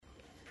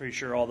Pretty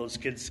sure all those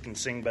kids can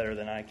sing better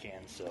than I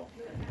can, so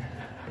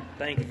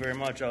thank you very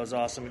much. That was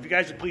awesome. If you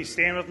guys would please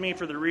stand with me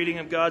for the reading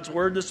of God's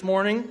Word this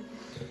morning.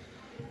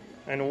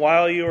 And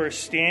while you are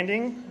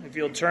standing, if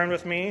you'll turn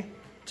with me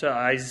to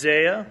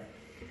Isaiah,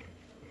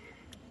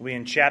 we'll be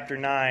in chapter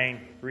 9,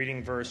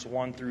 reading verse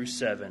 1 through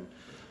 7.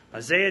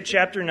 Isaiah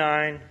chapter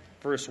 9,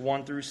 verse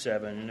 1 through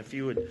 7. And if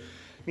you would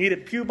need a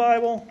pew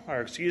Bible,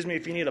 if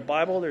you need a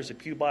Bible, there's a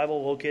pew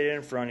Bible located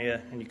in front of you,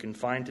 and you can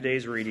find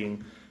today's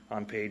reading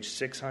on page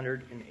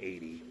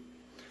 680.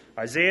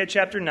 Isaiah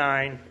chapter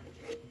 9,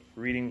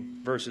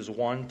 reading verses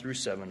 1 through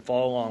 7.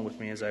 Follow along with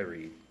me as I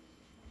read.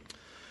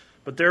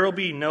 But there will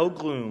be no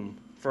gloom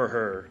for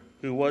her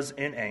who was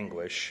in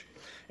anguish.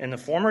 In the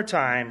former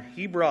time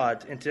he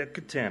brought into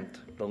contempt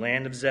the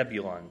land of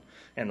Zebulun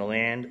and the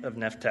land of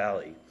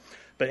Naphtali.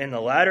 But in the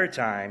latter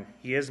time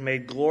he has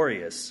made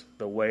glorious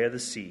the way of the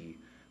sea,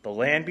 the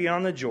land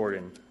beyond the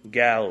Jordan,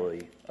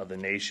 Galilee of the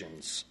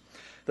nations.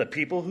 The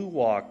people who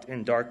walked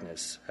in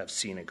darkness have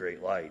seen a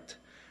great light.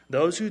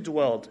 Those who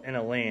dwelt in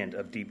a land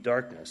of deep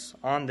darkness,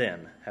 on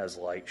them has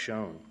light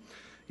shone.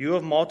 You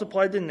have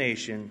multiplied the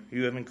nation,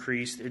 you have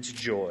increased its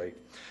joy.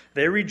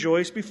 They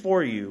rejoice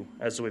before you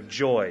as with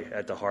joy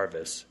at the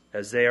harvest,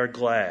 as they are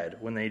glad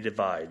when they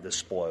divide the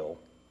spoil.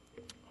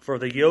 For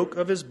the yoke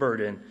of his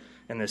burden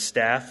and the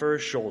staff for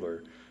his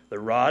shoulder, the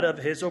rod of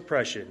his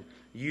oppression,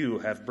 you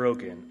have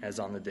broken as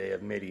on the day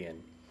of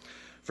Midian.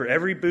 For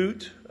every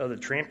boot of the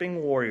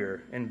tramping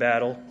warrior in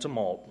battle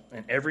tumult,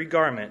 and every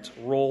garment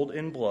rolled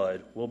in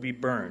blood will be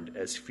burned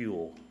as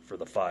fuel for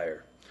the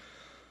fire.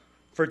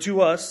 For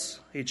to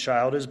us a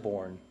child is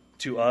born,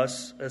 to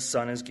us a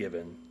son is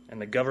given, and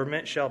the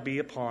government shall be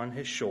upon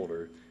his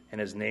shoulder,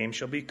 and his name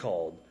shall be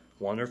called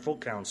Wonderful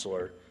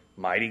Counselor,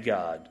 Mighty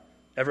God,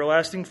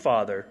 Everlasting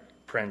Father,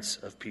 Prince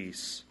of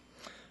Peace.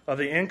 Of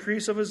the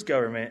increase of his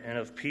government and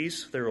of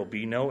peace there will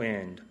be no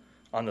end,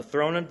 on the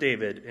throne of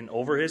David and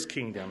over his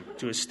kingdom,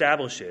 to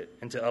establish it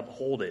and to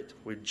uphold it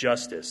with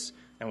justice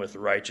and with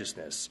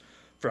righteousness,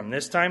 from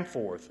this time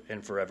forth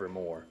and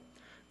forevermore.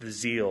 The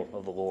zeal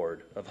of the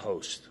Lord of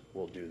hosts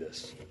will do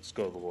this. Let's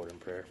go to the Lord in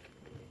prayer.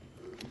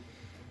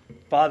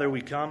 Father,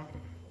 we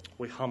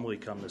humbly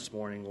come this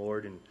morning,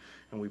 Lord,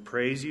 and we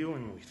praise you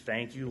and we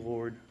thank you,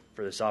 Lord,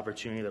 for this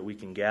opportunity that we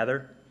can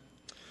gather.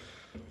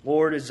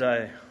 Lord, as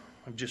I've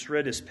just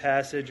read this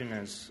passage, and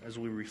as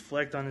we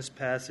reflect on this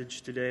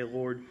passage today,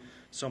 Lord,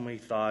 so many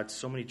thoughts,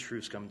 so many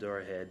truths come to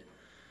our head.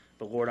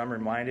 But Lord, I'm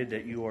reminded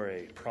that you are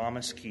a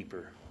promise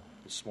keeper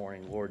this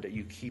morning, Lord, that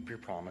you keep your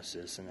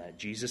promises, and that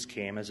Jesus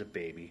came as a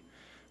baby,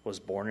 was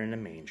born in a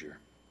manger.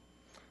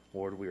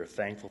 Lord, we are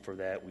thankful for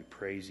that. We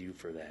praise you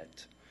for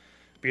that.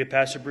 Be with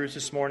Pastor Bruce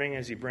this morning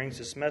as he brings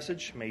this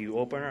message. May you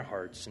open our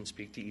hearts and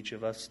speak to each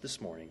of us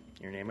this morning.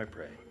 In your name I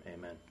pray.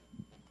 Amen.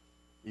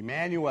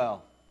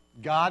 Emmanuel,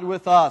 God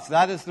with us.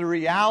 That is the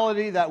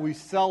reality that we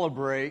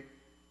celebrate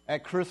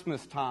at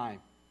Christmas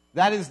time.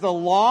 That is the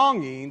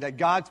longing that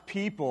God's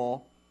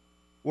people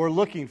were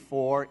looking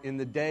for in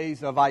the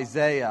days of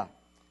Isaiah.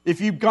 If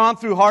you've gone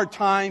through hard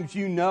times,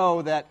 you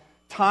know that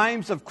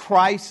times of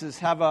crisis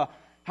have a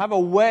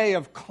way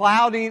of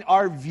clouding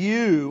our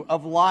view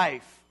of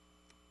life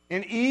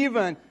and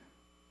even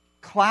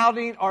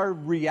clouding our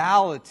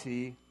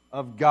reality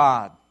of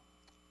God.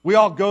 We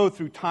all go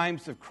through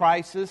times of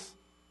crisis.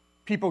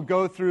 People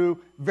go through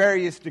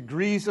various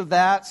degrees of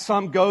that.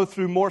 Some go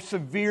through more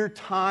severe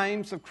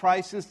times of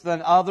crisis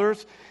than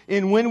others.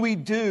 And when we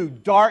do,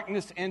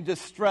 darkness and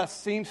distress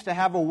seems to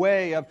have a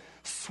way of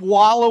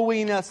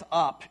swallowing us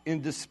up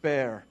in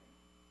despair.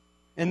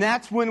 And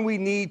that's when we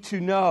need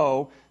to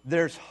know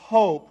there's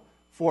hope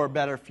for a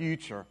better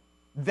future.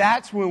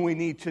 That's when we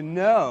need to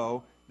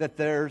know that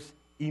there's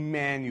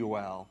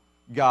Emmanuel,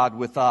 God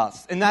with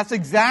us. And that's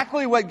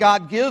exactly what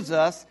God gives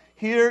us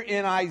here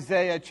in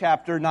Isaiah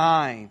chapter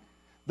 9.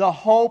 The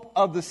hope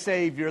of the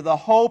Savior, the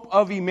hope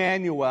of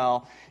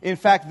Emmanuel. In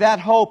fact, that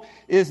hope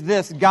is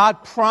this: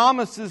 God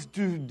promises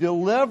to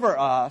deliver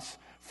us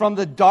from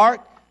the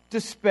dark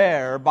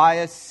despair by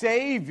a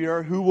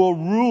Savior who will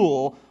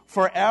rule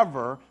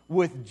forever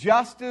with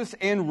justice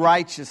and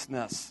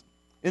righteousness.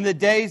 In the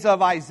days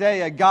of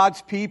Isaiah,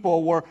 God's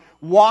people were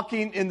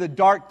walking in the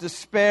dark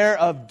despair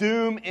of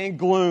doom and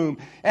gloom.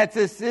 It's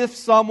as if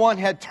someone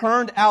had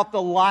turned out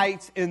the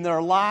lights in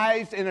their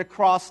lives and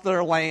across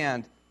their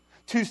land.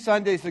 2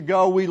 Sundays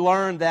ago, we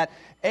learned that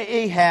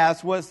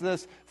Ahaz was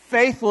this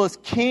faithless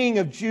king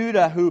of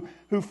Judah who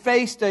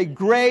faced a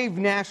grave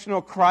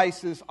national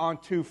crisis on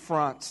two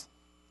fronts.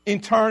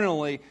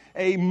 Internally,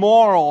 a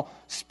moral,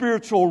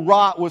 spiritual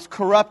rot was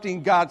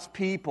corrupting God's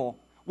people,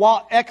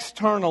 while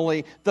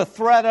externally, the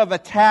threat of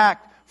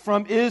attack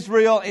from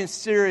Israel and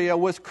Syria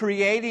was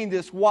creating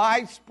this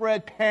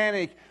widespread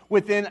panic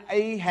within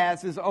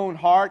Ahaz's own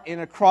heart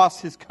and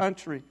across his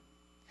country.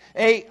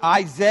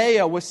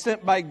 Isaiah was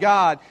sent by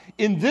God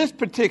in this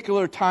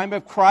particular time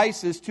of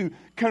crisis to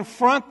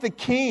confront the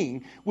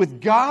king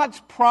with God's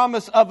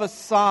promise of a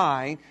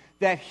sign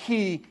that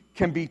he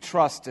can be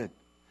trusted.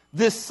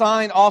 This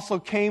sign also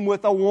came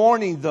with a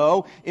warning,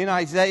 though, in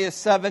Isaiah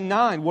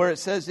 7:9, where it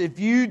says, if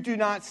you do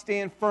not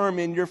stand firm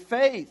in your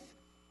faith,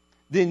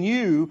 then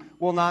you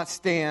will not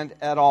stand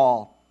at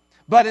all.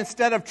 But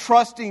instead of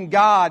trusting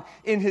God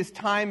in his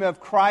time of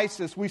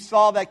crisis, we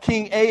saw that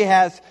King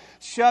Ahaz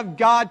shoved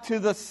God to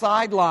the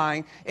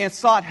sideline and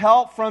sought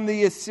help from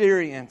the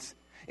Assyrians.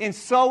 And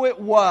so it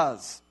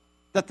was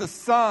that the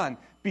sun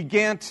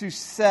began to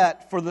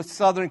set for the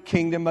southern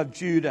kingdom of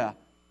Judah.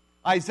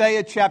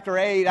 Isaiah chapter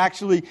 8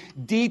 actually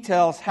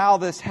details how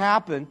this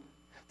happened.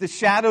 The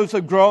shadows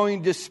of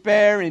growing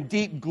despair and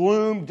deep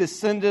gloom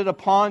descended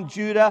upon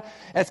Judah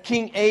as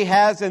King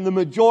Ahaz and the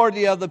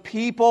majority of the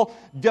people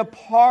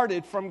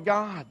departed from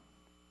God.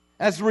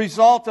 As a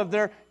result of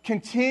their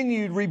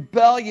continued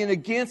rebellion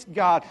against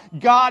God,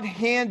 God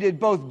handed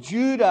both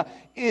Judah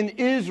and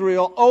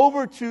Israel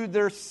over to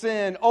their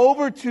sin,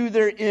 over to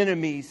their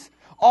enemies.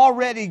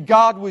 Already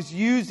God was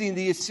using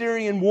the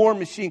Assyrian war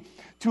machine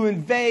to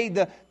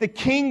invade the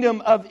kingdom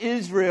of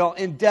Israel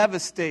and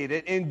devastate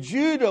it. And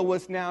Judah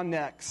was now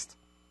next.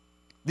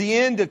 The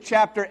end of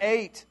chapter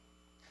 8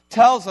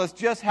 tells us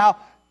just how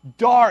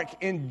dark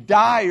and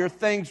dire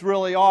things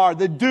really are.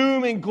 The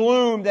doom and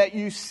gloom that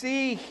you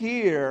see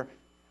here,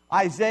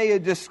 Isaiah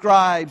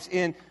describes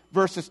in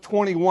verses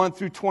 21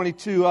 through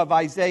 22 of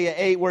Isaiah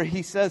 8, where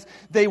he says,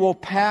 they will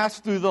pass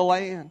through the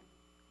land,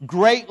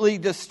 greatly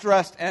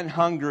distressed and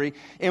hungry.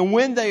 And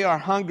when they are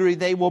hungry,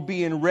 they will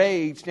be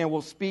enraged and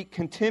will speak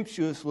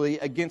contemptuously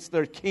against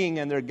their king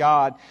and their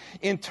God,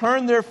 and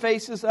turn their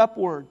faces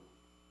upward.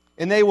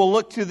 And they will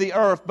look to the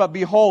earth, but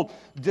behold,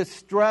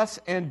 distress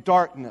and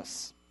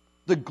darkness,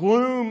 the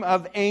gloom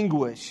of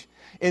anguish,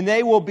 and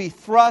they will be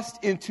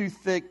thrust into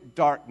thick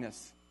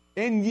darkness.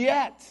 And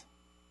yet,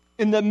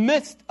 in the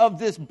midst of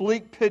this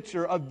bleak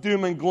picture of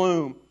doom and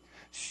gloom,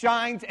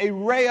 shines a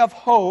ray of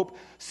hope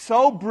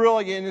so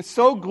brilliant and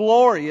so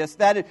glorious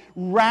that it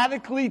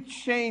radically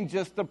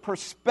changes the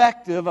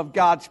perspective of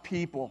God's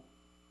people.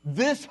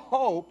 This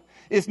hope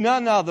is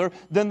none other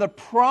than the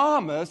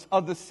promise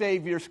of the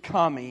Savior's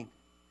coming.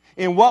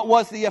 And what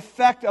was the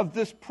effect of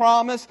this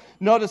promise?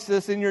 Notice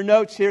this in your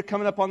notes here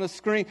coming up on the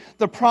screen.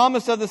 The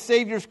promise of the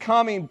Savior's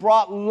coming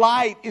brought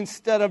light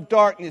instead of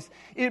darkness.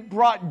 It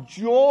brought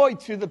joy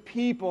to the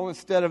people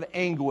instead of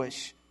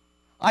anguish.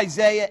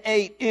 Isaiah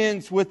 8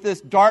 ends with this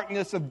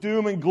darkness of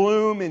doom and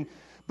gloom,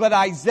 but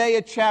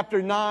Isaiah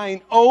chapter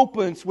 9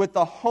 opens with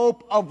the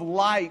hope of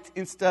light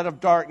instead of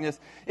darkness.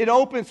 It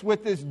opens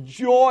with this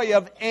joy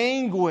of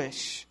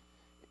anguish,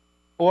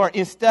 or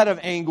instead of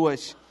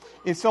anguish.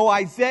 And so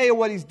Isaiah,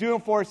 what he's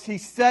doing for us,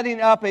 he's setting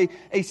up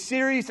a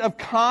series of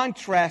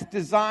contrasts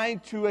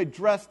designed to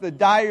address the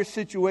dire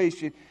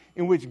situation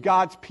in which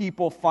God's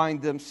people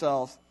find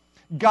themselves.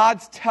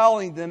 God's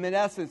telling them, in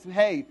essence,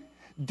 hey,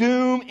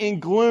 doom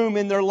and gloom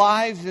in their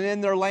lives and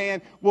in their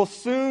land will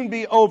soon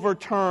be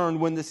overturned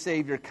when the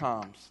Savior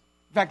comes.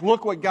 In fact,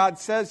 look what God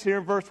says here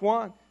in verse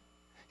 1.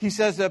 He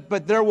says that,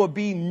 but there will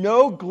be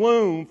no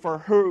gloom for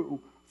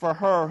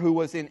her who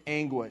was in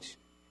anguish.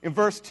 In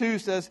verse 2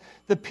 says,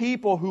 the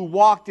people who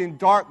walked in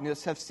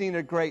darkness have seen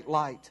a great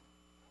light.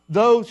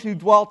 Those who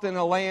dwelt in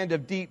a land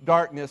of deep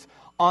darkness,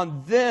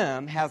 on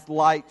them has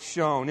light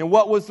shone. And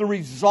what was the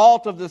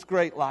result of this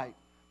great light?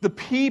 The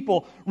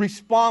people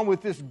respond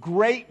with this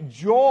great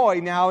joy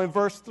now in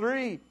verse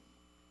 3.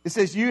 It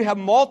says, you have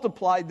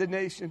multiplied the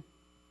nation.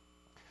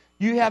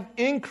 You have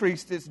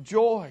increased its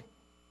joy.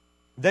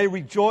 They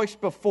rejoice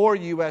before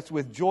you as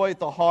with joy at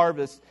the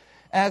harvest,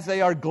 as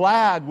they are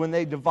glad when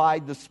they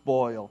divide the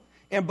spoil.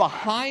 And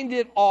behind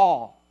it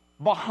all,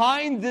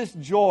 behind this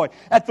joy,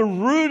 at the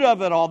root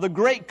of it all, the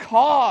great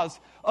cause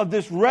of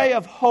this ray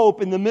of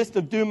hope in the midst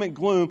of doom and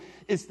gloom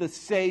is the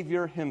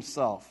Savior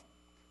himself.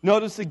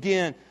 Notice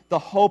again the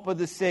hope of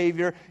the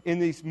Savior in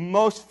these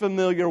most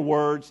familiar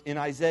words in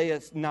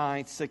Isaiah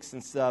 9, 6,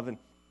 and 7.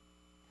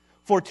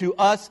 For to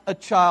us a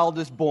child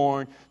is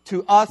born,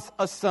 to us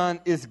a son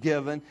is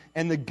given,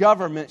 and the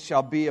government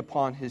shall be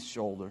upon his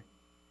shoulder.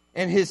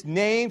 And his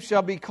name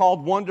shall be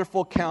called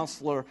Wonderful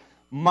Counselor,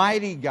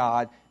 Mighty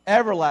God,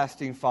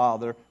 Everlasting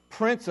Father,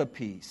 Prince of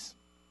Peace.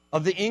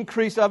 Of the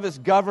increase of his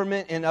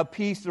government and of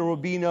peace there will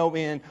be no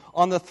end.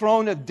 On the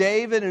throne of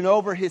David and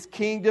over his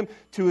kingdom,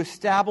 to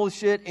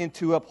establish it and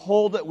to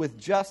uphold it with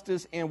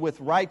justice and with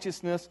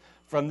righteousness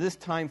from this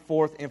time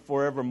forth and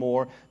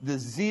forevermore. The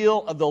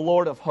zeal of the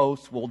Lord of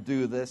hosts will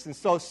do this. And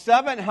so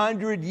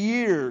 700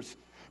 years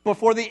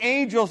before the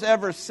angels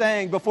ever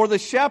sang, before the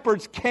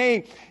shepherds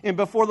came, and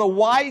before the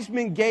wise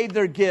men gave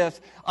their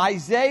gifts,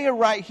 Isaiah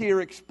right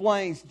here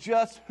explains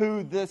just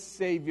who this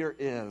Savior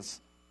is.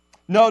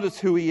 Notice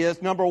who he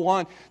is. Number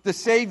one, the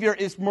Savior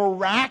is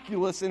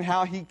miraculous in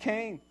how he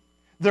came.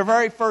 The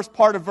very first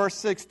part of verse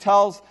 6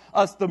 tells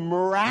us the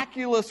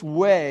miraculous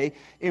way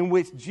in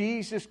which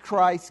Jesus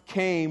Christ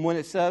came when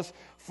it says,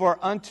 for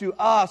unto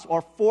us,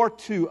 or for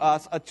to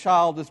us, a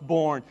child is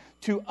born.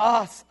 To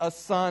us, a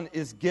son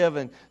is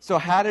given. So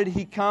how did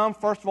he come?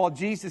 First of all,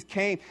 Jesus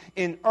came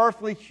in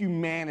earthly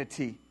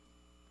humanity.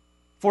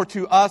 For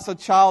to us a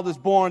child is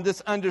born.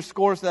 This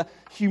underscores the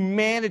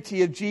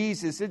humanity of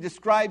Jesus. It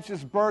describes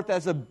his birth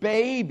as a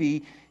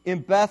baby in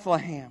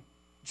Bethlehem.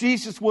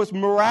 Jesus was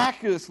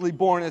miraculously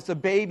born as a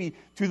baby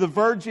to the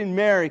Virgin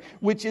Mary,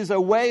 which is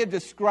a way of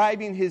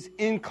describing his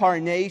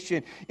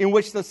incarnation, in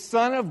which the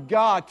Son of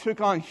God took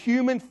on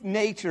human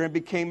nature and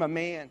became a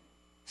man.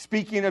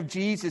 Speaking of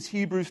Jesus,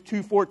 Hebrews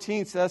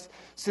 2:14 says,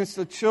 since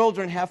the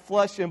children have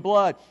flesh and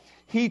blood,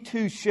 he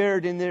too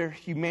shared in their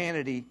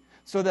humanity,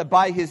 so that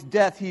by his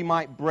death he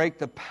might break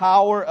the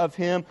power of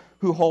him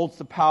who holds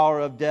the power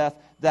of death,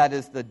 that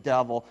is the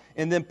devil.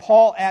 And then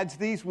Paul adds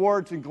these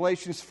words in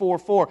Galatians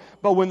 4:4.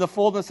 But when the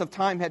fullness of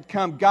time had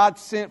come, God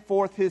sent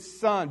forth his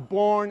Son,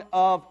 born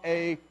of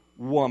a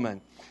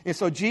woman. And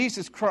so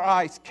Jesus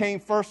Christ came,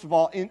 first of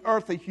all, in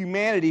earthly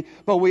humanity,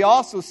 but we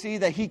also see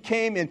that he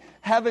came in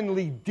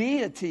heavenly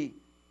deity.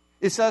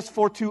 It says,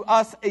 for to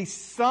us a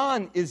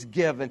son is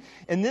given.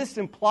 And this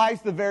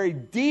implies the very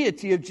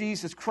deity of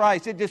Jesus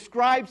Christ. It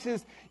describes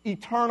his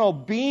eternal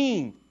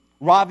being.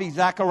 Ravi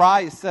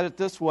Zacharias said it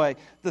this way: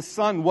 the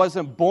Son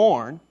wasn't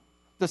born.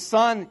 The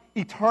Son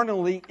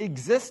eternally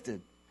existed.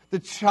 The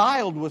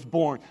child was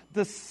born.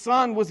 The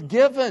Son was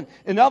given.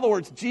 In other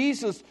words,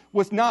 Jesus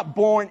was not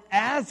born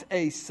as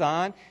a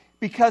son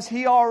because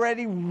he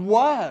already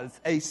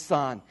was a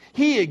son.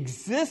 He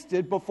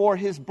existed before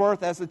his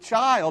birth as a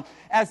child,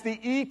 as the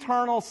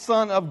eternal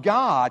Son of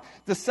God,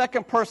 the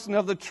second person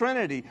of the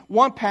Trinity.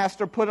 One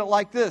pastor put it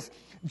like this: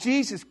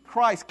 Jesus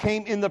Christ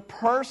came in the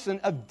person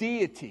of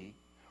deity,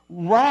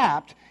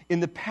 wrapped in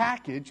the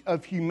package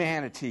of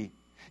humanity.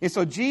 And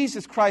so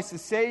Jesus Christ the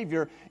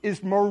Savior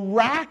is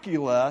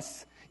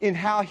miraculous in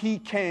how he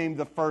came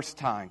the first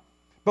time.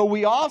 But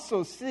we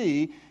also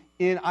see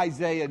in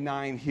Isaiah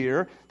 9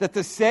 here that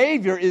the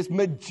Savior is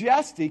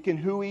majestic in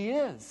who he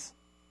is.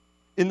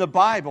 In the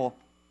Bible,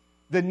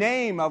 the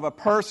name of a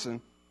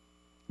person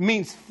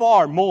means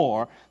far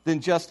more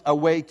than just a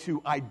way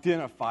to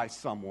identify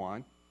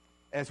someone,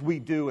 as we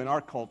do in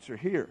our culture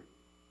here.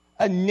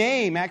 A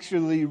name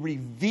actually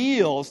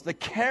reveals the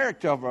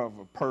character of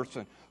a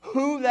person,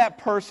 who that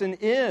person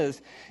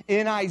is.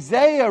 And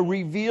Isaiah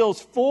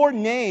reveals 4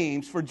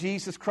 names for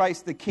Jesus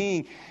Christ the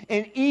King,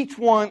 and each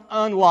one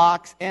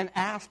unlocks an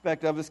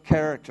aspect of his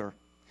character.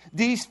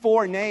 These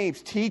 4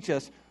 names teach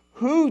us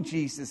who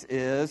Jesus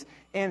is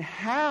and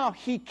how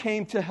he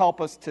came to help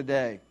us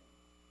today.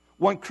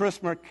 One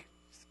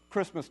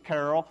Christmas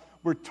carol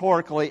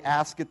rhetorically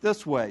asks it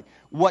this way: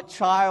 what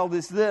child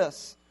is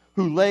this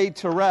who laid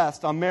to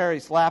rest on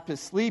Mary's lap is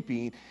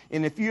sleeping?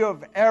 And if you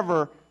have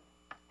ever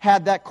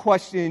had that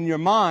question in your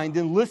mind,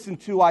 then listen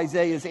to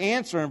Isaiah's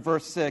answer in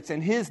verse 6.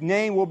 And his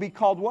name will be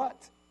called what?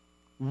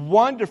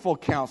 Wonderful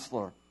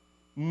Counselor,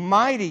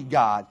 Mighty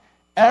God,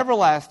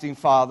 Everlasting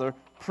Father,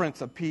 Prince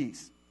of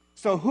Peace.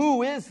 So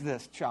who is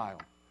this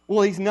child?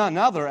 Well, he's none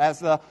other as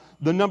the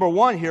number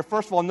one here.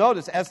 First of all,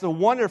 notice, as the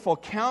Wonderful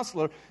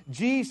Counselor,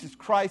 Jesus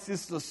Christ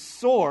is the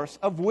source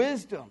of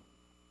wisdom.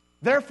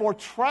 Therefore,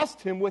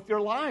 trust him with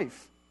your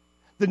life.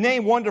 The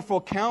name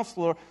Wonderful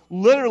Counselor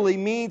literally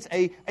means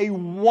a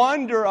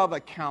wonder of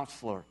a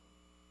counselor.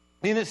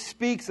 And it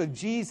speaks of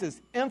Jesus'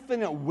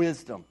 infinite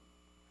wisdom.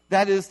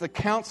 That is the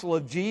counsel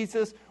of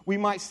Jesus. We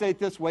might say it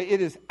this way: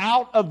 it is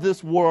out of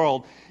this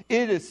world.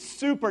 It is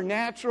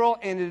supernatural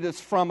and it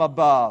is from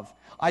above.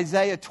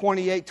 Isaiah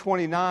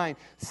 28:29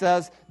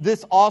 says,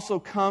 this also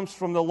comes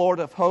from the Lord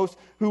of hosts,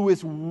 who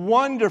is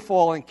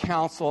wonderful in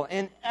counsel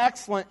and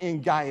excellent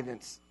in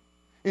guidance.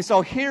 And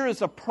so here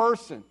is a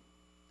person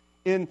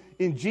in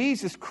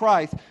Jesus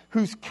Christ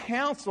whose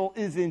counsel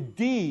is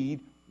indeed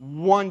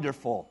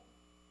wonderful.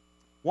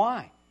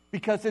 Why?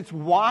 Because it's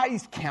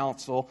wise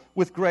counsel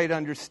with great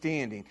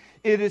understanding.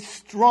 It is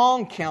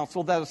strong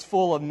counsel that is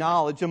full of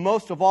knowledge. And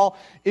most of all,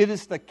 it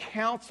is the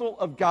counsel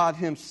of God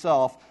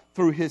himself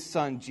through his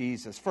Son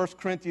Jesus. 1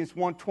 Corinthians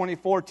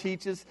 1:24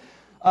 teaches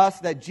us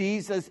that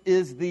Jesus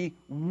is the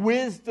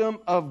wisdom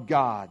of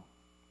God.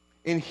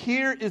 And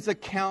here is a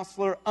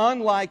counselor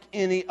unlike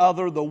any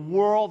other the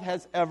world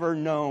has ever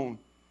known.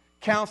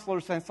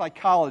 Counselors and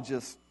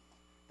psychologists,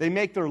 they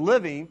make their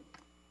living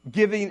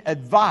giving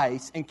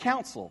advice and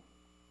counsel.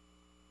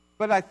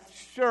 But I'm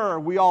sure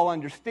we all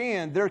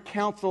understand their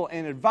counsel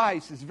and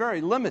advice is very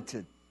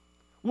limited.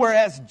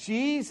 Whereas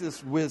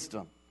Jesus'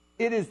 wisdom,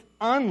 it is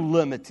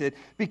unlimited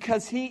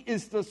because he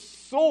is the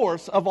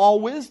source of all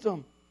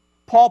wisdom.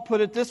 Paul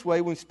put it this way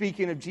when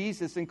speaking of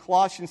Jesus in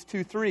Colossians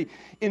 2:3,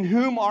 in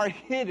whom are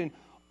hidden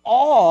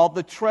all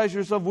the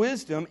treasures of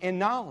wisdom and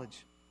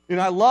knowledge.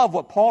 And I love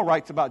what Paul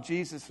writes about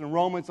Jesus in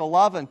Romans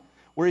 11,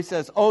 where he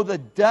says, oh, the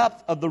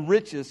depth of the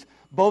riches,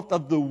 both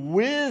of the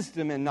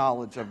wisdom and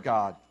knowledge of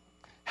God.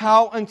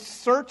 How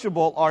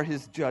unsearchable are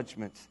his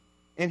judgments,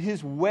 and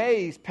his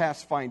ways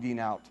past finding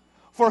out.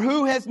 For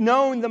who has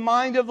known the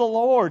mind of the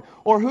Lord,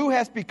 or who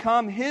has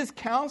become his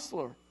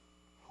counselor?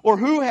 Or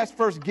who has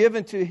first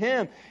given to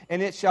him,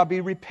 and it shall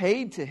be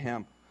repaid to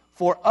him?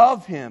 For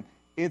of him,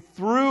 and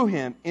through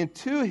him, and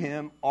to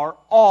him are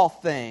all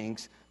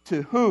things,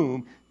 to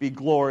whom be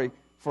glory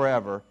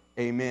forever.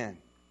 Amen.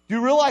 Do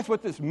you realize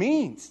what this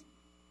means?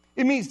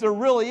 It means there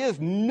really is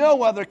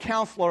no other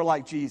counselor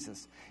like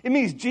Jesus. It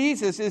means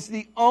Jesus is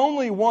the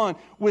only one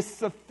with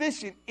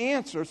sufficient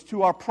answers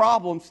to our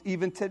problems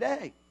even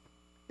today.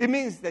 It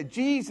means that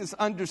Jesus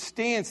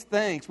understands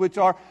things which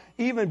are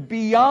even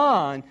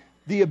beyond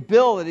the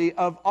ability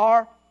of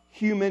our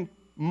human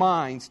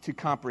minds to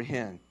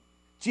comprehend.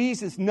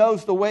 Jesus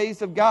knows the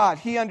ways of God.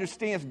 He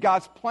understands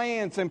God's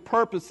plans and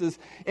purposes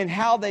and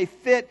how they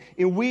fit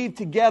and weave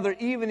together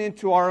even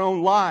into our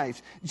own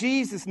lives.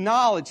 Jesus'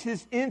 knowledge,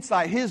 His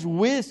insight, His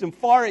wisdom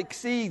far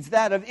exceeds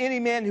that of any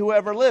man who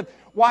ever lived.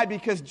 Why?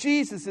 Because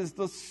Jesus is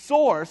the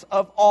source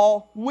of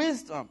all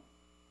wisdom.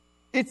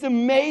 It's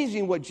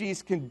amazing what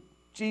Jesus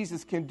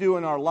can do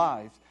in our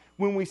lives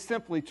when we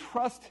simply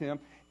trust Him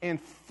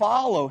and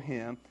follow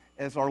Him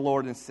as our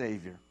Lord and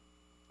Savior.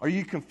 Are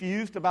you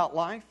confused about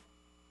life?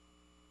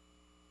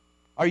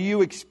 Are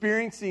you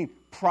experiencing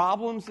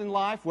problems in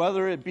life,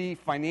 whether it be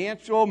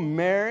financial,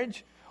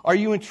 marriage? Are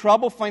you in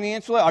trouble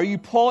financially? Are you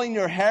pulling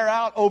your hair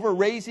out over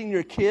raising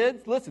your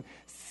kids? Listen,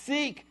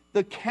 seek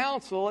the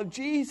counsel of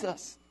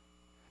Jesus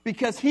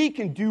because He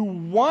can do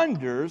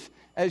wonders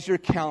as your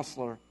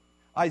counselor.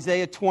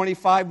 Isaiah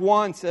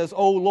 25:1 says,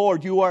 "O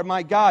Lord, you are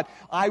my God.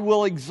 I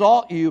will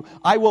exalt you.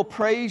 I will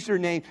praise your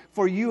name,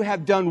 for you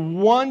have done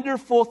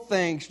wonderful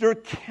things. Your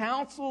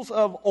counsels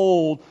of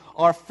old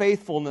are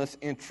faithfulness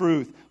and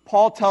truth."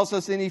 Paul tells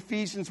us in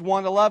Ephesians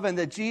 1:11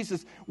 that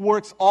Jesus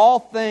works all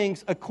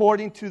things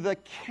according to the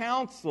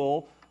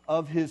counsel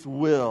of His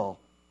will.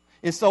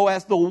 And so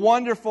as the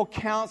wonderful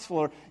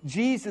counselor,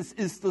 Jesus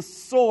is the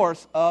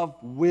source of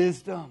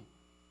wisdom.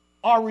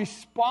 Our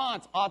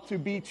response ought to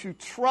be to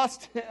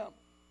trust Him.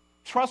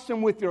 Trust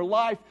Him with your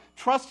life.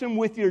 Trust Him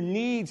with your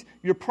needs,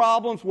 your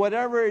problems,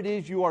 whatever it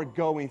is you are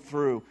going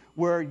through,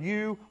 where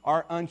you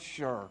are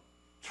unsure.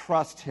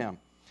 Trust Him.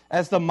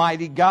 As the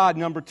mighty God,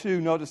 number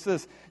 2, notice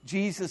this,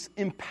 Jesus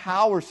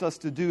empowers us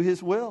to do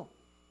His will.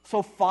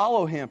 So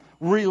follow Him.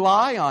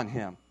 Rely on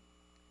Him.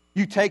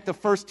 You take the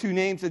first 2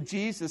 names of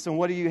Jesus, and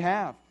what do you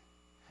have?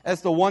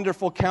 As the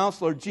wonderful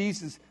counselor,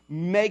 Jesus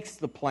makes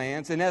the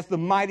plans. And as the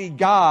mighty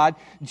God,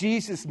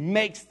 Jesus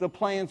makes the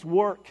plans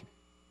work.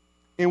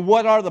 And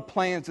what are the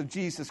plans of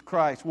Jesus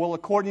Christ? Well,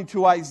 according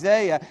to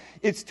Isaiah,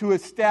 it's to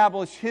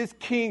establish His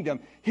kingdom,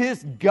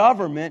 His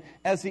government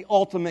as the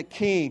ultimate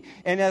king.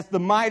 And as the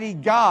mighty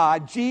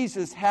God,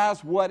 Jesus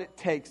has what it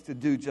takes to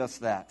do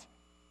just that.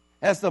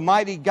 As the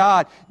mighty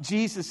God,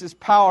 Jesus is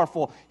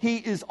powerful. He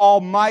is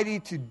almighty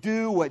to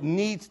do what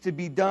needs to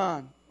be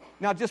done.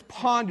 Now, just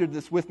ponder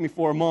this with me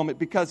for a moment,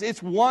 because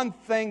it's one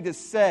thing to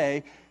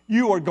say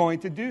you are going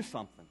to do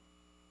something.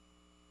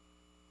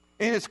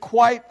 And it's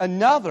quite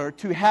another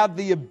to have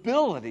the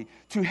ability,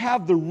 to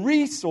have the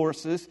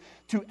resources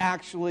to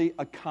actually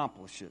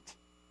accomplish it.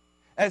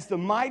 As the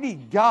mighty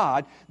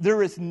God,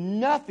 there is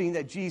nothing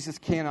that Jesus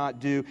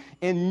cannot do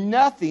and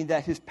nothing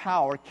that His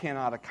power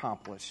cannot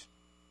accomplish.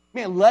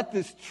 Man, let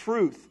this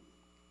truth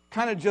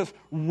kind of just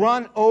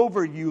run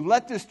over you.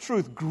 Let this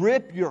truth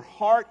grip your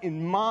heart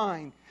and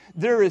mind.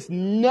 There is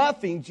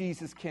nothing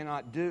Jesus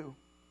cannot do.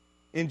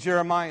 In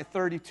Jeremiah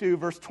 32,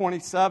 verse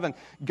 27,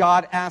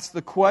 God asked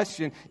the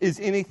question, is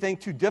anything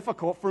too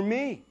difficult for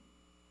me?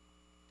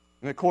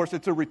 And of course,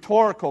 it's a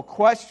rhetorical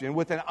question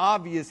with an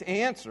obvious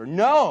answer.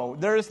 No,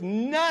 there is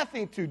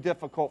nothing too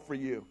difficult for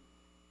you.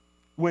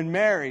 When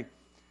Mary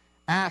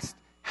asked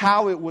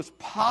how it was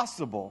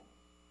possible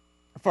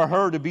for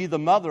her to be the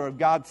mother of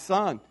God's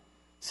Son,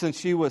 since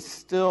she was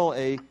still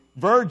a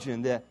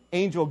virgin, the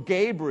angel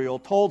Gabriel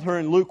told her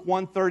in Luke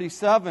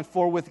 1:37,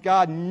 "For with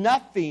God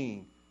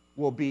nothing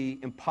will be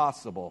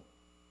impossible."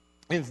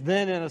 And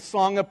then in a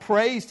song of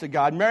praise to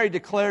God, Mary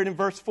declared in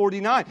verse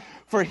 49,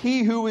 "For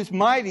He who is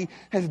mighty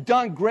has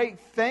done great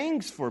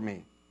things for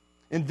me."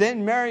 And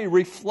then Mary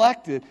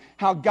reflected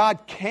how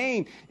God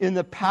came in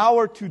the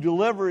power to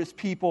deliver His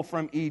people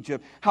from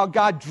Egypt, how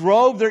God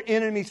drove their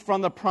enemies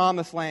from the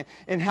promised land,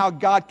 and how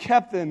God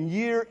kept them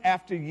year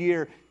after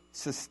year,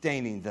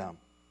 sustaining them.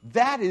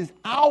 That is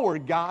our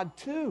God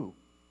too.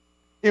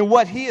 And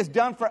what He has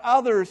done for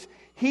others,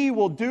 He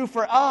will do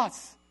for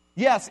us.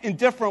 Yes, in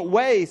different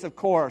ways, of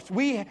course.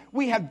 We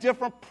have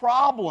different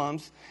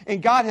problems,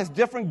 and God has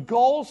different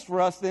goals for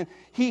us than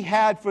He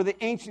had for the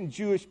ancient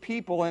Jewish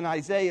people in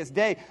Isaiah's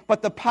day.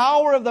 But the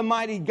power of the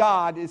mighty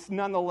God is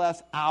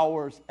nonetheless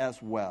ours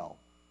as well.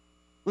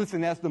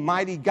 Listen, as the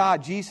mighty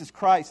God, Jesus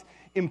Christ,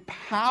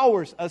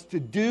 empowers us to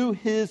do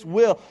His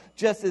will,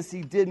 just as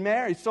He did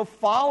Mary. So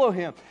follow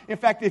Him. In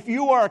fact, if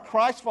you are a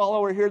Christ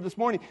follower here this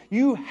morning,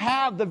 you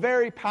have the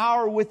very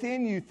power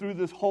within you through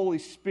this Holy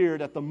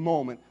Spirit at the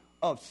moment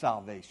of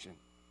salvation.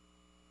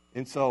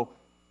 And so,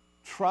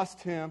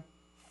 trust Him,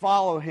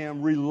 follow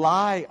Him,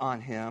 rely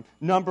on Him.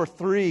 Number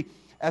 3,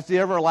 as the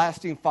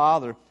everlasting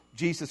Father,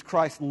 Jesus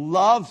Christ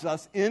loves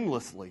us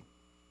endlessly.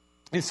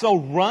 And so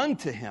run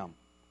to Him.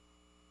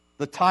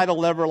 The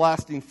title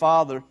Everlasting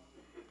Father,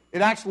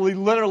 it actually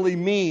literally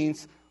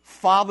means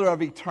Father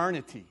of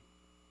eternity.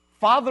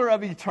 Father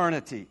of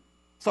eternity.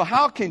 So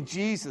how can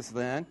Jesus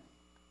then,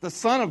 the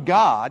Son of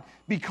God,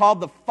 be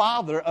called the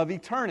Father of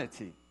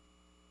eternity?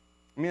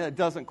 I mean, that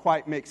doesn't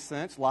quite make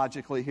sense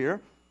logically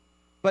here.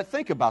 But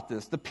think about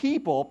this. The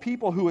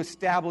people who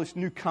establish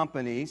new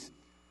companies,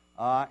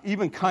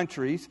 even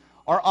countries,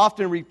 are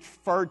often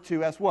referred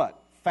to as what?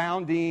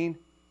 Founding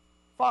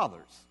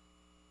fathers.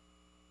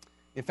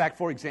 In fact,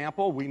 for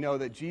example, we know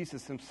that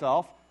Jesus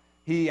himself,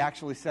 he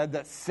actually said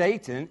that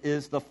Satan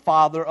is the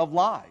father of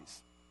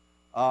lies.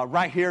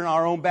 Right here in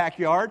our own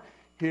backyard,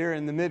 here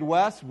in the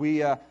Midwest,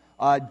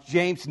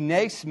 James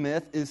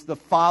Naismith is the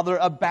father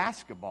of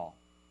basketball,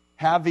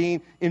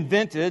 having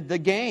invented the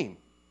game.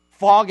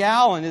 Fog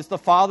Allen is the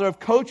father of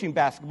coaching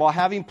basketball,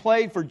 having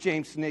played for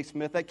James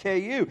Naismith at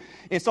KU.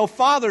 And so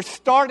fathers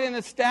start and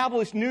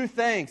establish new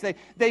things.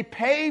 They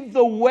pave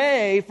the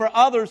way for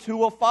others who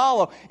will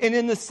follow. And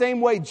in the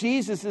same way,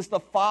 Jesus is the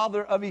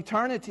father of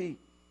eternity.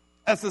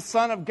 As the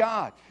Son of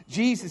God,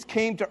 Jesus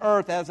came to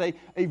earth as a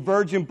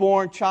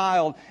virgin-born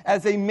child.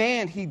 As a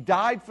man, he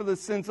died for the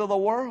sins of the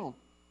world.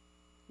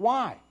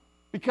 Why?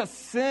 Because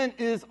sin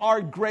is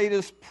our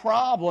greatest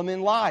problem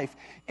in life,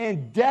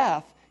 and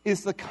death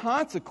is the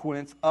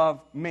consequence of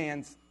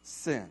man's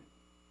sin.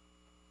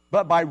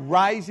 But by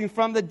rising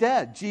from the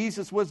dead,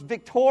 Jesus was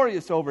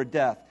victorious over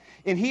death.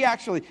 And he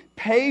actually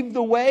paved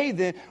the way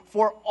then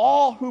for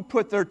all who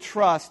put their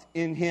trust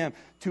in him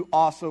to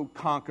also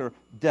conquer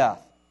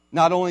death.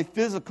 Not only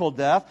physical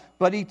death,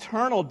 but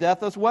eternal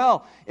death as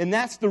well. And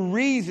that's the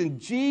reason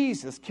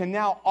Jesus can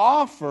now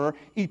offer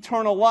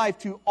eternal life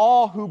to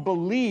all who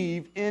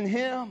believe in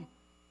him.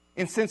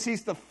 And since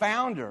he's the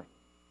founder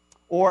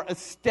or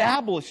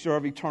establisher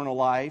of eternal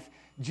life,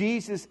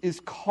 Jesus is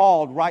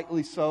called,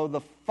 rightly so,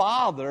 the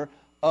Father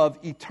of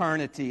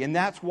eternity. And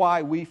that's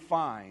why we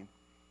find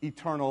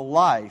eternal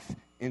life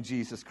in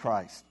Jesus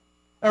Christ.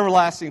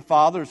 Everlasting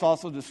Father is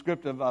also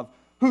descriptive of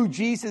who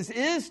Jesus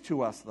is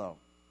to us, though.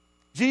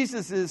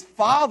 Jesus is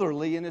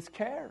fatherly in his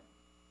care.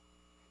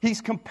 He's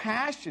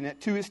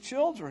compassionate to his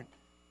children.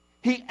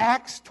 He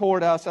acts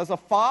toward us as a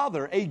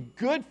father, a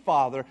good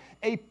father,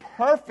 a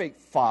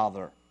perfect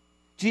father.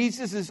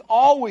 Jesus is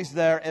always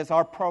there as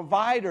our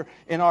provider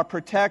and our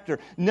protector,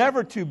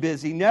 never too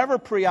busy, never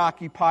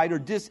preoccupied or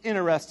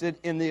disinterested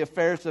in the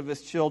affairs of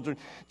his children.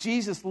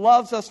 Jesus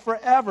loves us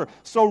forever,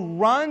 so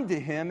run to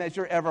him as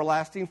your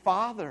everlasting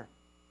Father.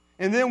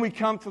 And then we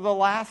come to the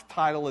last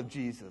title of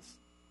Jesus,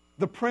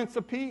 the Prince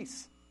of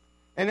Peace.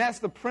 And as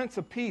the Prince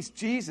of Peace,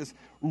 Jesus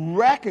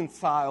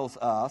reconciles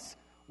us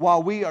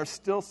while we are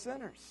still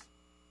sinners.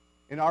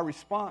 And our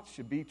response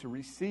should be to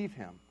receive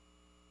him.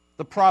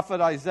 The prophet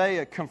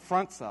Isaiah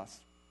confronts us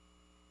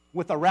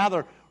with a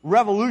rather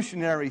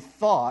revolutionary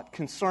thought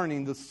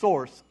concerning the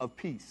source of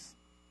peace.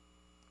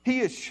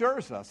 He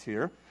assures us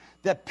here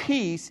that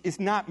peace is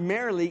not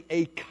merely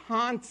a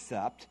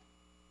concept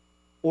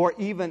or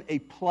even a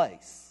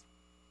place,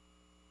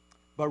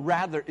 but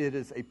rather it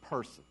is a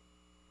person.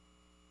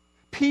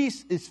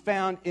 Peace is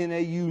found in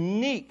a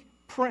unique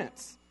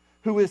prince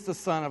who is the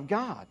Son of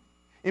God.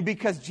 And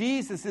because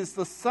Jesus is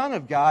the Son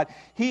of God,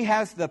 he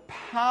has the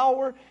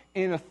power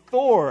and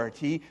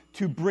authority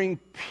to bring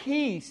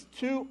peace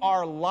to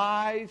our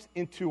lives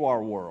and to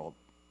our world.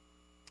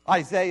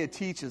 Isaiah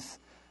teaches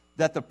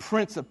that the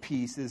Prince of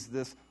Peace is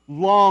this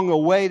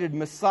long-awaited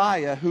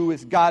Messiah who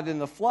is God in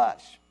the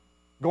flesh.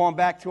 Going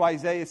back to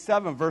Isaiah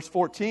 7, verse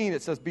 14,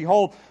 it says,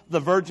 "Behold, the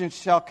virgin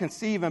shall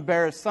conceive and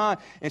bear a son,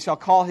 and shall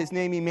call his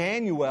name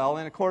Emmanuel."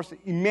 And of course,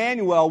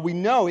 Emmanuel, we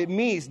know it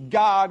means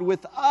God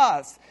with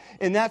us.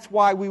 And that's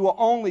why we will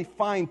only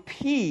find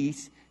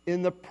peace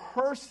in the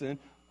person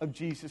of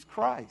Jesus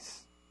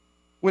Christ.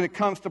 When it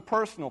comes to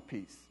personal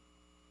peace,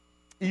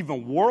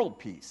 even world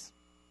peace,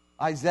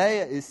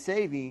 Isaiah is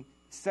saying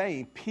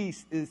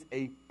peace is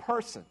a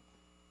person.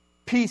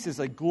 Peace is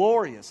a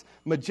glorious,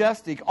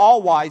 majestic,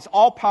 all-wise,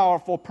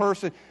 all-powerful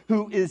person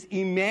who is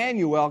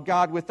Emmanuel,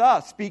 God with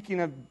us. Speaking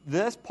of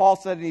this, Paul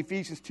said in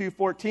Ephesians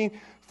 2:14,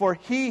 "For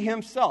he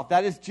himself,"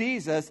 that is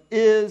Jesus,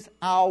 "is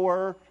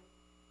our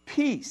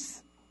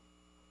peace."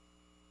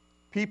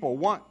 People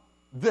want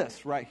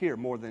this right here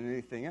more than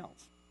anything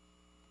else.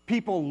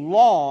 People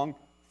long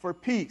for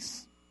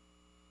peace.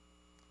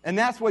 And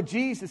that's what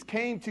Jesus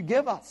came to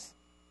give us.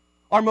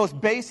 Our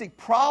most basic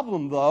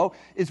problem, though,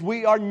 is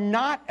we are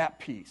not at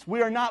peace.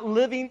 We are not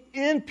living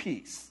in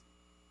peace.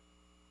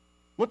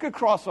 Look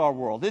across our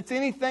world. It's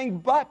anything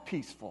but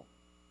peaceful.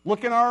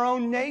 Look in our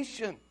own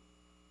nation.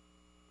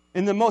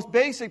 And the most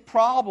basic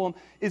problem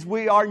is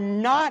we are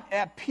not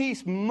at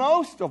peace,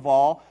 most of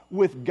all,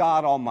 with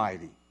God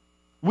Almighty.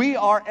 We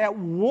are at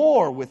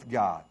war with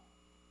God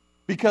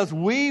because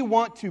we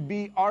want to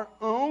be our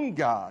own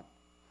God.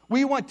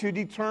 We want to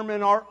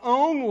determine our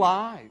own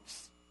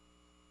lives.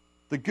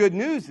 The good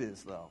news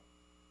is, though,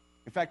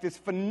 in fact, it's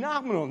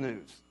phenomenal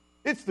news.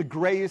 It's the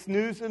greatest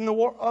news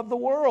of the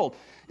world,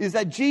 is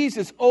that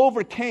Jesus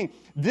overcame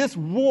this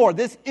war,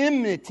 this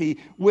enmity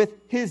with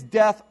his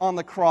death on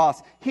the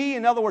cross.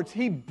 In other words,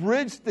 he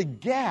bridged the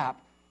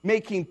gap,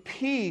 making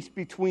peace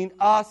between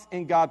us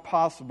and God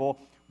possible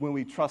when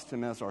we trust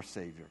him as our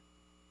Savior.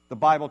 The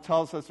Bible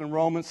tells us in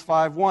Romans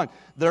 5:1,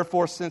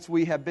 "Therefore, since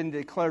we have been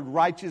declared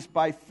righteous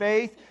by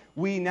faith,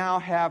 we now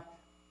have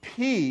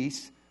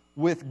peace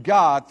with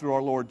God through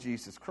our Lord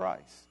Jesus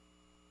Christ.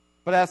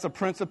 But as the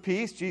Prince of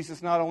Peace,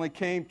 Jesus not only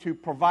came to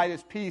provide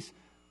his peace,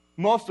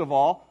 most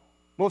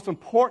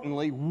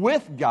importantly,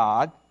 with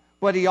God,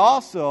 but he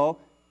also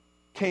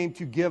came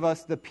to give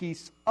us the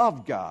peace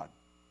of God.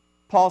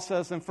 Paul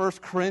says in 1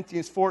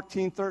 Corinthians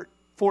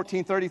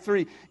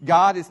 14:33,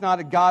 God is not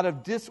a God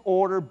of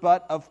disorder,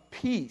 but of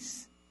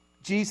peace.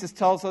 Jesus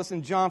tells us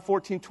in John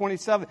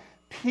 14:27,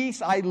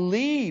 peace I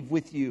leave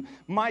with you,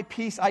 my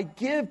peace I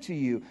give to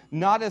you.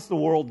 Not as the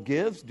world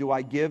gives, do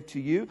I give to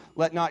you.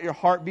 Let not your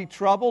heart be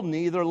troubled,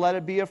 neither let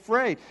it be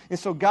afraid. And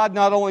so God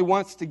not only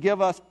wants to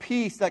give us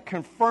peace that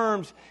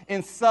confirms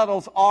and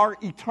settles our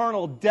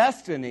eternal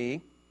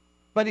destiny,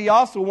 but he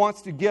also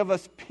wants to give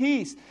us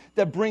peace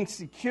that brings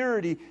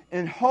security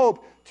and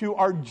hope to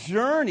our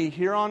journey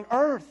here on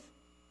earth.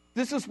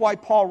 This is why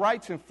Paul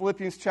writes in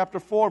Philippians chapter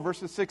 4,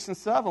 verses 6 and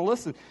 7.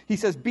 Listen, he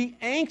says, be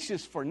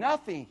anxious for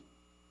nothing.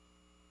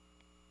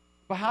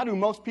 But how do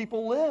most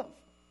people live?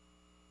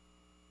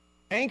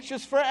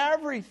 Anxious for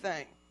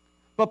everything.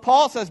 But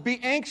Paul says, be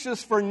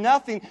anxious for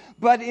nothing,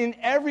 but in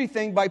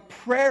everything by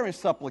prayer and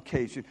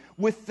supplication,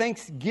 with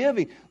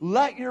thanksgiving.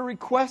 Let your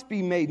requests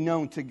be made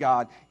known to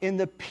God. And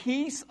the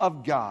peace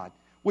of God,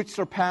 which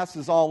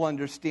surpasses all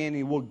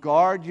understanding, will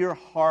guard your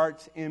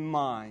hearts and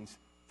minds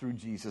through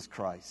Jesus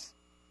Christ.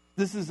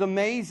 This is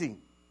amazing.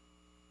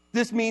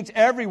 This means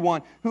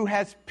everyone who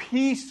has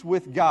peace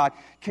with God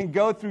can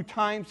go through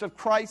times of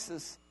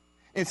crisis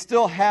and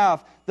still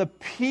have the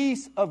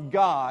peace of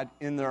God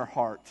in their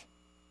heart.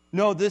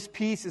 No, this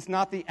peace is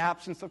not the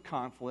absence of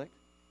conflict.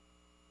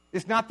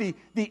 It's not the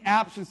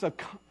absence of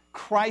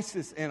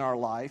crisis in our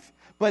life,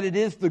 but it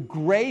is the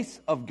grace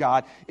of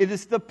God. It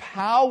is the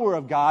power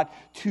of God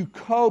to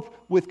cope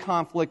with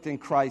conflict and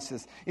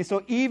crisis. And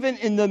so even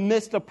in the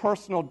midst of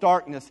personal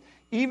darkness,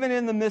 even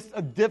in the midst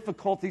of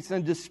difficulties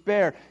and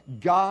despair,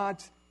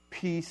 God's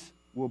peace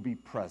will be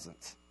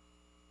present.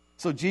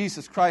 So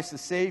Jesus Christ, the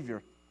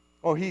Savior,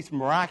 he's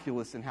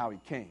miraculous in how he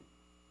came.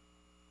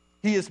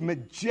 He is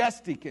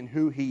majestic in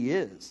who he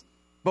is.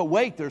 But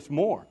wait, there's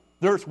more.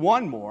 There's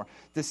one more.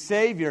 The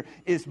Savior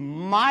is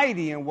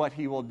mighty in what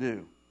he will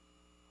do.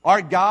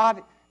 Our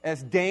God,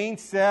 as Dane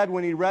said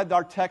when he read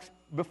our text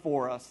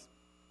before us,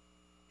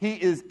 he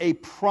is a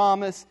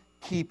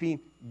promise-keeping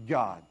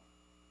God.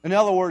 In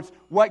other words,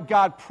 what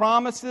God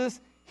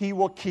promises, he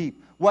will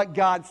keep. What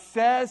God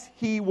says,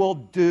 he will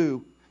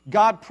do.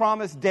 God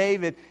promised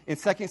David in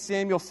 2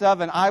 Samuel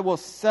 7, I will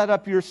set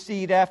up your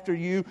seed after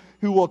you,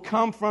 who will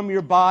come from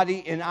your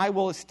body, and I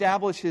will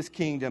establish his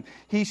kingdom.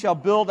 He shall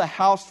build a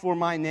house for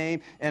my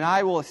name, and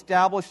I will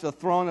establish the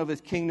throne of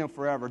his kingdom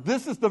forever.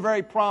 This is the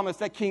very promise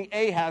that King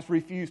Ahaz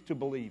refused to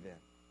believe in.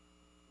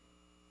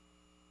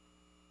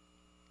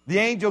 The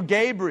angel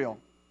Gabriel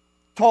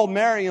told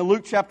Mary in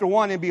Luke chapter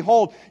 1, and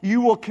behold, you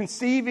will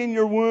conceive in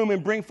your womb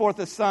and bring forth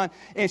a son,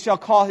 and shall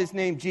call his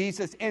name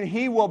Jesus, and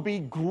he will be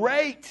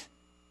great,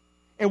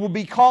 and will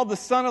be called the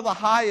Son of the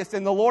Highest,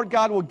 and the Lord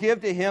God will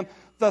give to him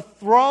the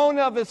throne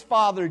of his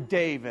father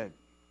David,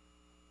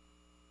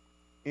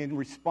 in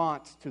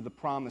response to the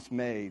promise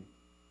made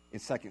in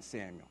 2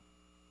 Samuel.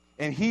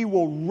 And he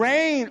will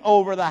reign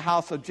over the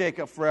house of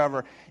Jacob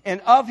forever, and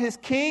of his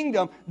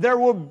kingdom there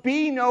will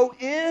be no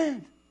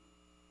end.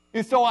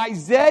 And so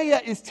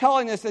Isaiah is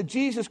telling us that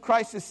Jesus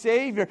Christ, the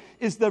Savior,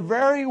 is the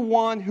very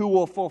one who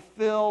will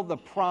fulfill the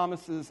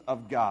promises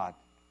of God.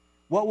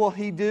 What will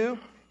he do?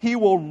 He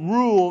will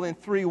rule in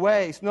three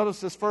ways.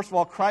 Notice this, first of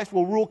all, Christ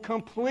will rule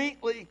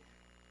completely.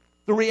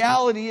 The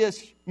reality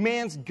is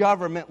man's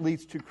government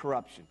leads to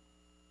corruption.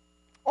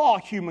 All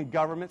human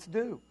governments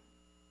do.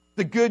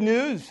 The good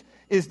news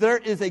is there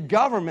is a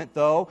government,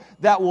 though,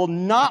 that will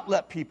not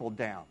let people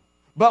down,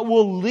 but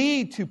will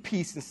lead to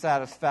peace and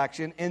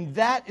satisfaction, and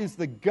that is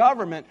the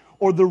government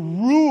or the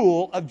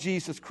rule of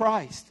Jesus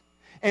Christ.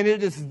 And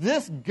it is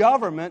this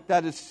government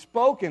that is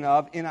spoken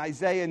of in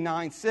Isaiah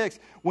 9:6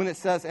 when it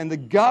says, and the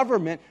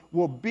government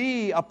will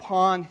be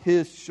upon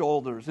his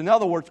shoulders. In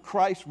other words,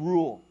 Christ's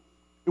rule.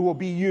 It will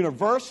be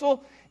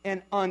universal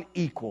and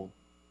unequal.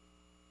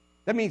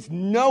 That means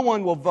no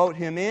one will vote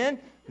him in,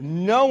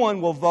 no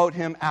one will vote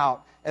him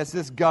out, as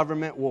this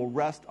government will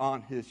rest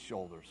on his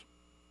shoulders.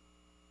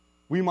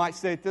 We might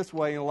say it this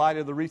way in light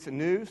of the recent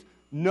news,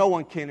 no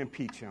one can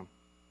impeach him.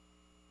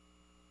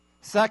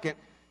 Second,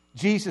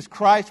 Jesus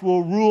Christ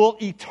will rule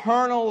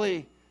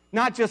eternally.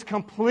 Not just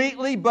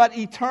completely, but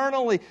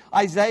eternally.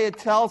 Isaiah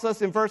tells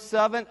us in verse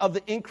 7, of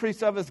the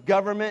increase of his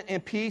government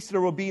and peace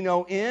there will be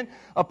no end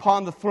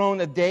upon the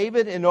throne of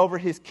David and over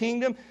his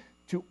kingdom,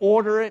 to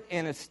order it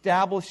and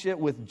establish it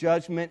with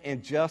judgment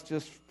and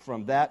justice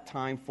from that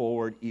time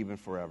forward, even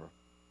forever.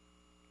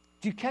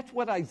 Do you catch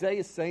what Isaiah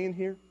is saying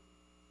here?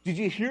 Did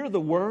you hear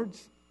the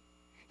words?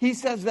 He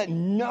says that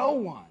no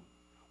one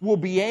will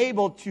be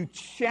able to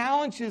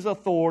challenge his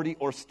authority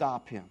or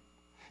stop him.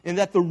 And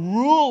that the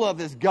rule of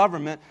his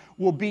government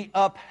will be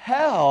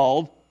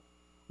upheld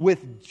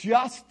with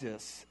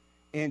justice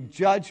and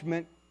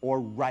judgment or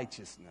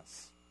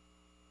righteousness.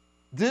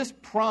 This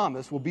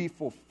promise will be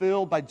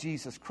fulfilled by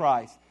Jesus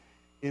Christ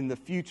in the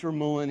future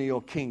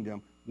millennial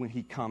kingdom when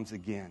he comes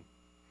again.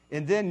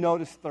 And then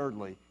notice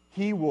thirdly,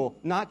 he will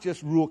not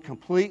just rule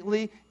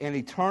completely and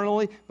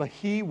eternally, but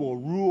he will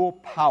rule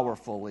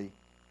powerfully.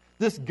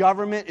 This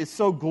government is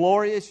so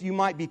glorious, you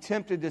might be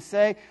tempted to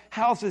say,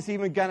 how's this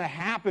even going to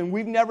happen?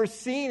 We've never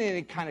seen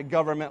any kind of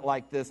government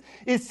like this.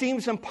 It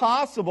seems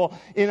impossible.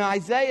 And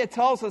Isaiah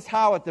tells us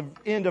how at the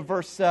end of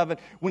verse 7,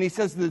 when he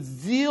says, the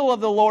zeal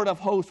of the Lord of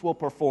hosts will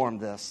perform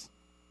this.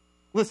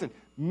 Listen,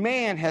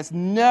 man has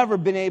never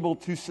been able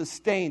to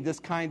sustain this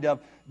kind of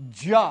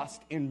just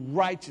and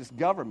righteous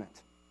government.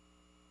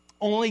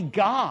 Only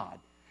God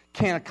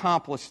can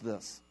accomplish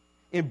this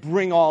and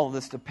bring all of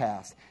this to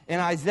pass.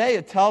 And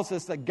Isaiah tells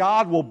us that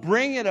God will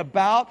bring it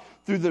about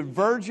through the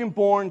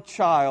virgin-born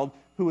child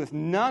who is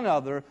none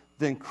other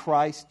than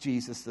Christ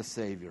Jesus the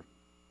Savior.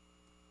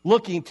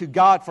 Looking to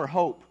God for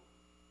hope.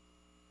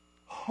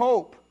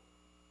 Hope.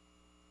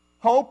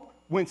 Hope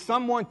when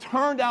someone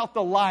turned out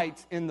the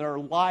lights in their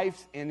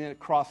lives and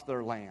across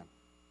their land.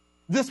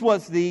 This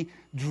was the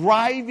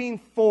driving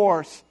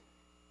force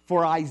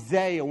for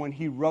Isaiah when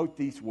he wrote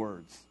these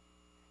words.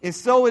 And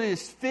so it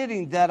is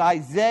fitting that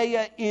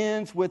Isaiah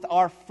ends with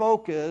our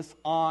focus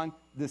on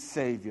the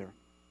Savior.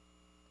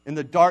 In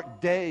the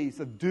dark days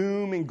of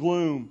doom and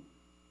gloom,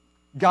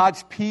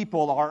 God's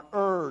people are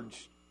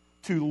urged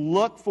to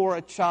look for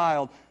a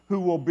child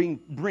who will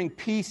bring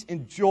peace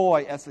and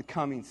joy as the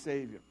coming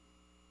Savior.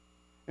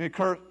 And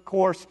of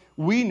course,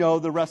 we know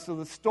the rest of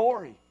the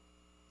story.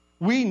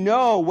 We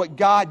know what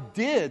God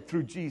did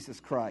through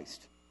Jesus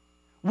Christ.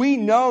 We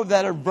know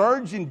that a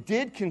virgin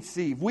did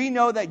conceive. We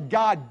know that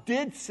God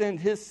did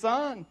send His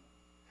Son.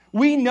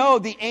 We know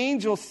the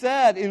angel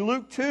said in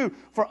Luke 2,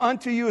 for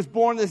unto you is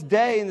born this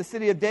day in the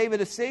city of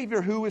David a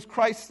Savior who is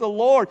Christ the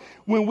Lord.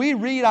 When we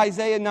read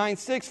Isaiah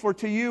 9:6, for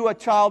to you a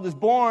child is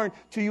born,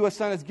 to you a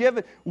son is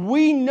given,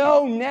 we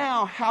know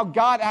now how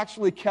God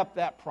actually kept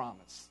that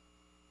promise.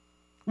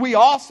 We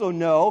also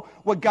know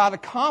what God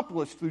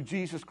accomplished through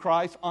Jesus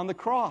Christ on the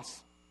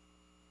cross.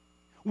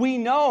 We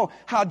know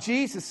how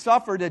Jesus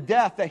suffered a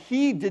death that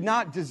He did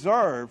not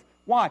deserve.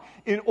 Why?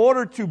 In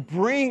order to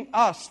bring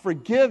us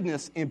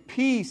forgiveness and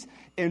peace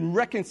and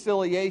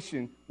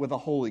reconciliation with a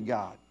holy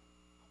God.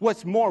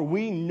 What's more,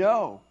 we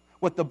know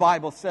what the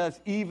Bible says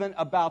even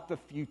about the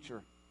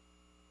future.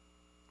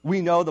 We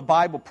know the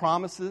Bible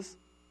promises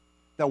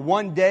that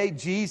one day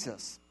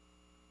Jesus,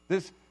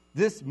 this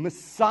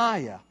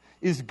Messiah,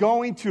 is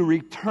going to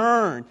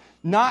return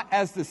not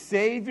as the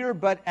Savior,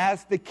 but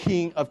as the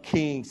King of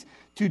Kings,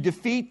 to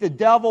defeat the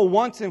devil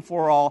once and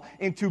for all,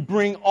 and to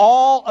bring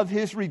all of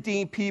His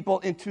redeemed people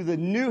into the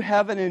new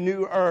heaven and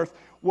new earth,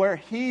 where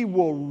He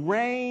will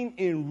reign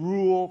and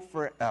rule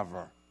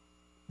forever.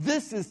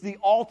 This is the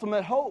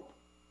ultimate hope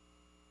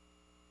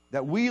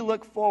that we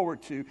look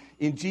forward to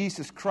in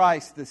Jesus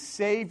Christ, the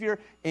Savior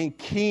and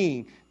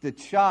King, the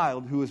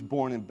child who was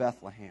born in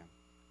Bethlehem.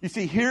 You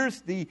see,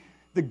 here's the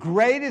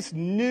greatest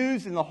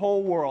news in the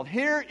whole world.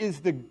 Here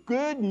is the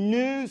good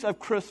news of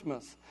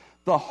Christmas.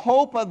 The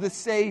hope of the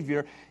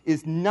Savior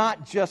is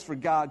not just for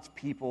God's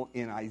people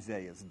in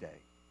Isaiah's day.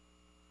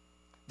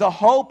 The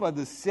hope of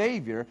the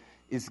Savior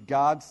is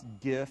God's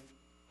gift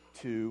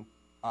to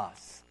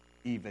us,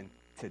 even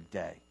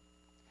today.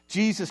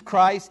 Jesus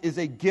Christ is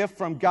a gift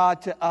from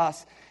God to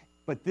us,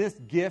 but this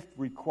gift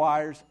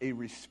requires a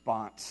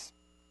response.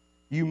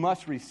 You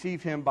must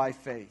receive Him by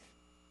faith.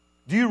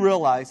 Do you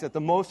realize that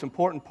the most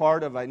important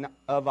part of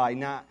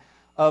Isaiah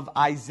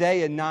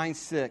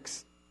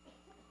 9:6,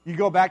 you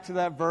go back to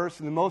that verse,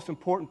 and the most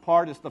important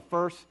part is the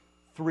first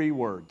three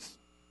words,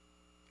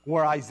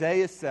 where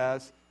Isaiah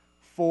says,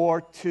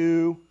 for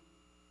to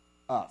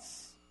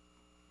us.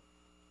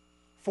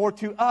 For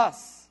to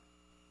us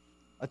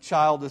a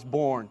child is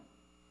born.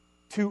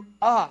 To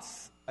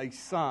us a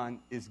son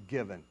is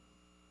given.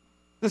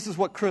 This is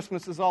what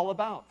Christmas is all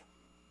about.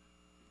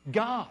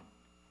 God.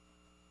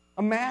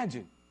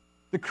 Imagine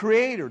the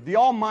Creator, the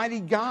Almighty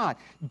God,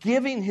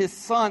 giving His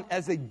Son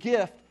as a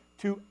gift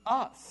to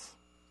us.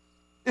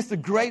 It's the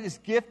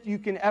greatest gift you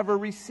can ever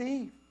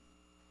receive.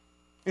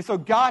 And so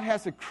God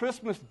has a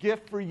Christmas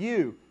gift for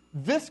you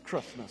this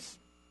Christmas.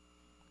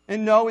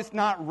 And no, it's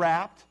not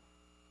wrapped.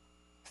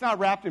 It's not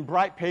wrapped in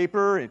bright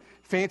paper and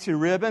fancy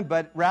ribbon,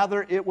 but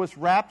rather it was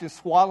wrapped in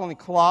swaddling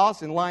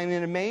cloths and lying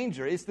in a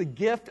manger. It's the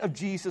gift of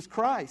Jesus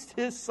Christ,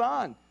 His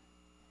Son.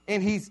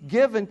 And He's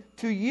given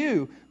to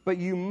you, but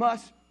you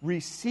must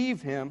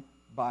receive Him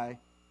by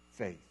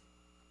faith.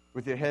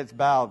 With your heads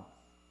bowed.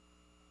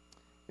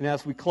 And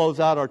as we close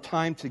out our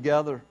time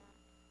together,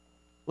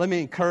 let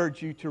me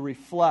encourage you to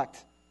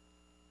reflect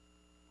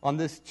on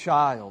this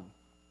child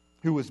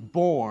who was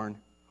born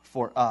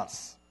for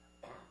us.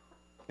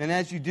 And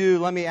as you do,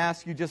 let me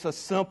ask you just a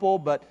simple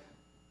but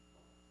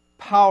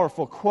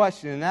powerful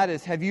question, and that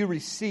is, have you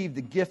received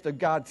the gift of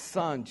God's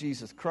Son,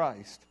 Jesus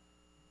Christ?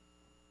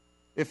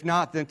 If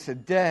not, then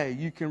today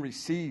you can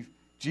receive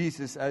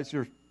Jesus as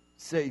your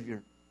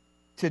Savior.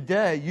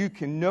 Today you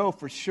can know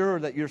for sure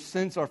that your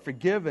sins are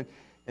forgiven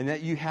and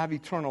that you have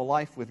eternal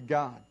life with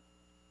God.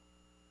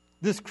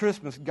 This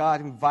Christmas,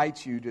 God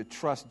invites you to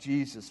trust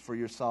Jesus for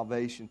your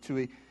salvation,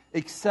 to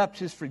accept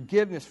His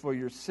forgiveness for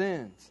your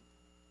sins,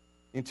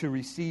 and to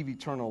receive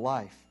eternal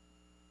life.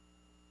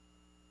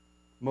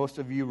 Most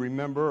of you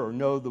remember or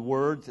know the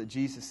words that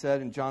Jesus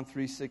said in John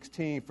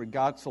 3:16, "For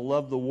God so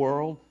loved the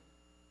world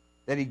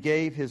that He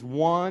gave His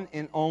one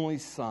and only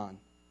Son,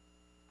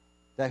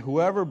 that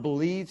whoever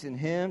believes in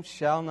Him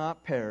shall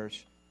not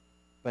perish,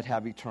 but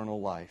have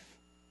eternal life."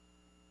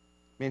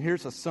 Man,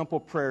 here's a simple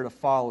prayer to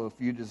follow if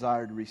you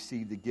desire to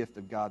receive the gift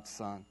of God's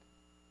Son.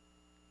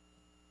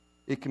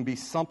 It can be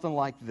something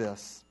like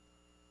this,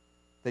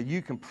 that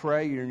you can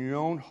pray in your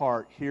own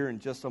heart here in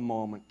just a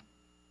moment.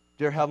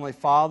 Dear Heavenly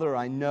Father,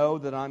 I know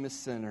that I'm a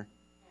sinner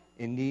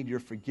and need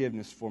your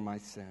forgiveness for my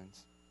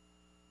sins.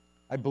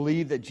 I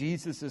believe that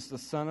Jesus is the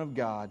Son of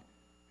God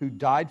who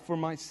died for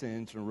my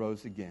sins and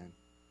rose again.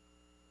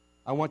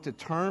 I want to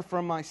turn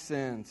from my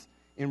sins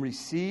and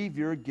receive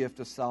your gift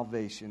of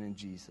salvation in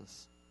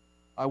Jesus.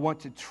 I want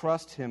to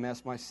trust Him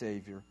as my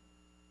Savior,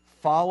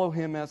 follow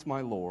Him as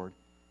my Lord,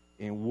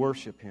 and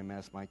worship Him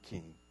as my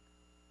King.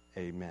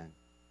 Amen.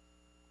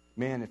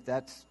 Man, if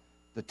that's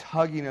the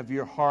tugging of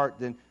your heart,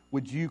 then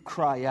would you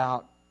cry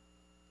out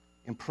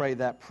and pray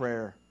that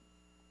prayer?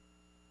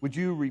 Would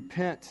you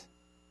repent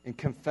and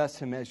confess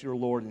Him as your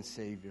Lord and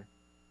Savior?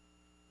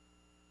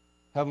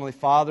 Heavenly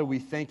Father, we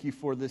thank you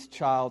for this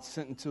child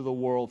sent into the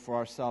world for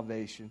our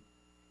salvation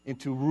and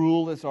to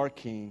rule as our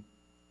King.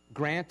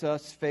 Grant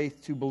us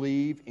faith to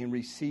believe and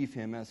receive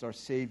Him as our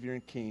Savior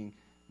and King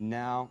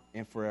now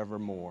and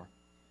forevermore.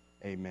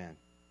 Amen.